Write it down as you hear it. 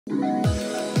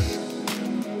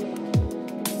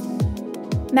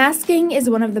Masking is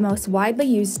one of the most widely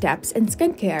used steps in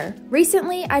skincare.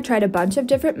 Recently, I tried a bunch of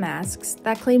different masks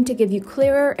that claim to give you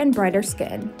clearer and brighter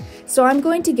skin. So I'm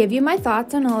going to give you my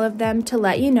thoughts on all of them to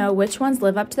let you know which ones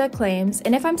live up to the claims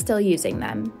and if I'm still using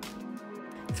them.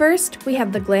 First, we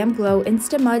have the GlamGlow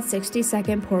Instamud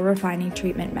 60-Second Pore-Refining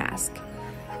Treatment Mask.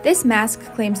 This mask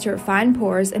claims to refine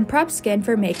pores and prep skin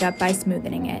for makeup by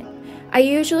smoothing it. I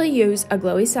usually use a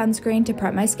glowy sunscreen to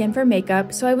prep my skin for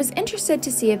makeup, so I was interested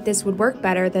to see if this would work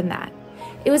better than that.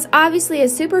 It was obviously a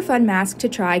super fun mask to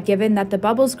try given that the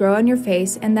bubbles grow on your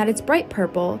face and that it's bright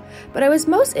purple, but I was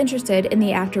most interested in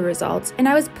the after results and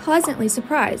I was pleasantly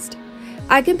surprised.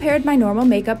 I compared my normal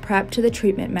makeup prep to the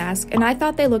treatment mask and I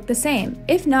thought they looked the same,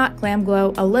 if not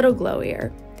GlamGlow a little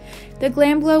glowier. The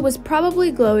GlamGlow was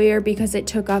probably glowier because it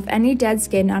took off any dead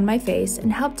skin on my face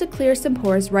and helped to clear some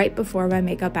pores right before my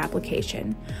makeup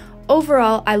application.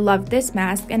 Overall, I loved this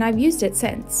mask and I've used it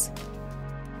since.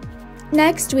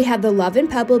 Next, we have the Love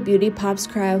Pebble Beauty Pops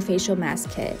Cryo-Facial Mask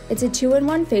Kit. It's a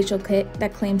 2-in-1 facial kit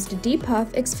that claims to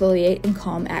depuff, exfoliate, and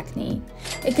calm acne.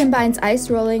 It combines ice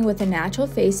rolling with a natural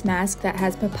face mask that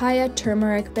has papaya,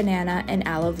 turmeric, banana, and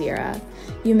aloe vera.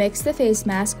 You mix the face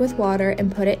mask with water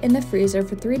and put it in the freezer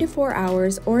for 3 to 4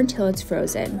 hours or until it's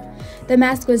frozen. The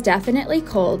mask was definitely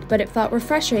cold, but it felt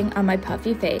refreshing on my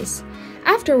puffy face.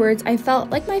 Afterwards, I felt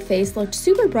like my face looked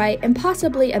super bright and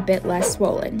possibly a bit less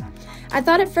swollen. I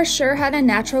thought it for sure had a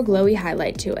natural glowy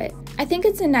highlight to it. I think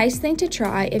it's a nice thing to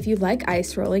try if you like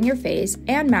ice rolling your face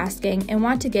and masking and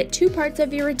want to get 2 parts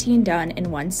of your routine done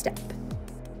in one step.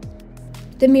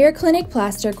 The Miraclinic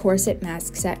Plaster Corset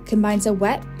Mask Set combines a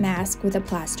wet mask with a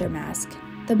plaster mask.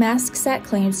 The mask set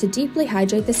claims to deeply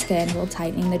hydrate the skin while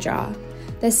tightening the jaw.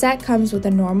 The set comes with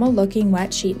a normal looking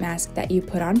wet sheet mask that you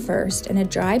put on first and a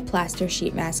dry plaster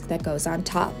sheet mask that goes on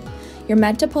top. You're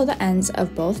meant to pull the ends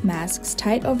of both masks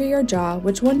tight over your jaw,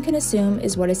 which one can assume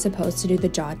is what is supposed to do the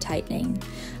jaw tightening.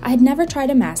 I had never tried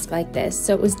a mask like this,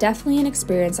 so it was definitely an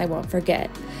experience I won't forget.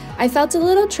 I felt a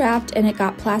little trapped and it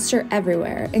got plaster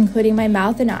everywhere, including my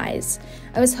mouth and eyes.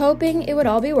 I was hoping it would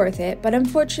all be worth it, but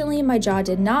unfortunately my jaw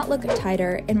did not look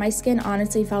tighter and my skin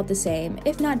honestly felt the same,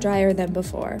 if not drier than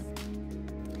before.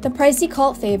 The pricey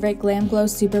cult favorite GlamGlow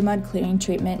SuperMud Clearing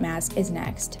Treatment Mask is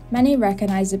next. Many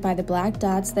recognize it by the black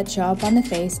dots that show up on the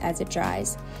face as it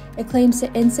dries. It claims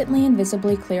to instantly and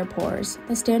visibly clear pores.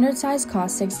 The standard size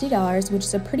costs $60, which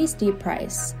is a pretty steep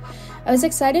price. I was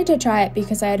excited to try it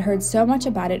because I had heard so much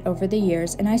about it over the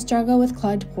years and I struggle with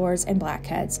clogged pores and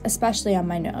blackheads, especially on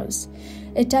my nose.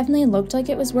 It definitely looked like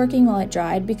it was working while it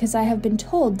dried because I have been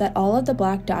told that all of the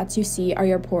black dots you see are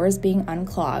your pores being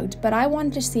unclogged, but I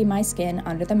wanted to see my skin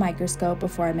under the microscope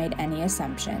before I made any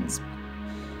assumptions.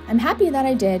 I'm happy that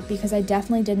I did because I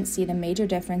definitely didn't see the major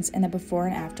difference in the before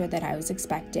and after that I was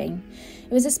expecting.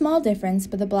 It was a small difference,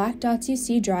 but the black dots you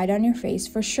see dried on your face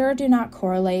for sure do not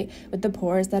correlate with the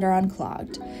pores that are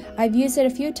unclogged. I've used it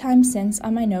a few times since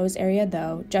on my nose area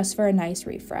though, just for a nice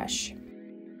refresh.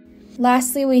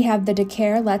 Lastly, we have the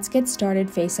Dries Let's Get Started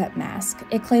Face Up Mask.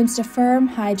 It claims to firm,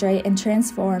 hydrate, and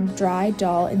transform dry,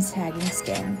 dull, and sagging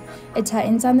skin. It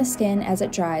tightens on the skin as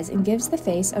it dries and gives the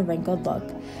face a wrinkled look.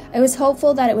 I was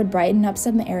hopeful that it would brighten up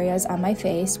some areas on my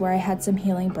face where I had some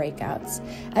healing breakouts.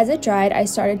 As it dried, I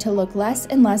started to look less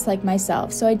and less like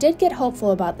myself, so I did get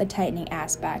hopeful about the tightening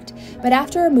aspect. But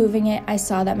after removing it, I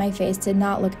saw that my face did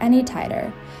not look any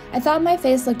tighter. I thought my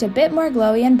face looked a bit more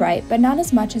glowy and bright, but not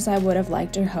as much as I would have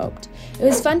liked or hoped. It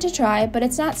was fun to try, but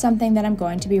it's not something that I'm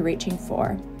going to be reaching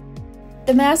for.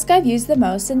 The mask I've used the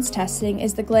most since testing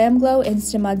is the GlamGlow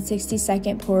Instamud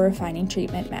 60-Second Pore-Refining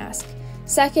Treatment Mask.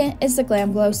 Second is the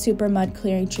GlamGlow SuperMud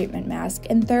Clearing Treatment Mask,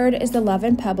 and third is the Love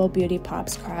Pebble Beauty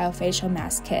Pops Cryo-Facial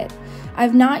Mask Kit.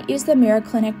 I've not used the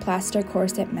Miraclinic Plaster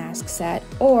Corset Mask Set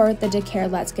or the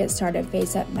Dries Let's Get Started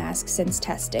Face Up Mask since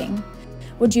testing.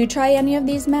 Would you try any of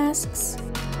these masks?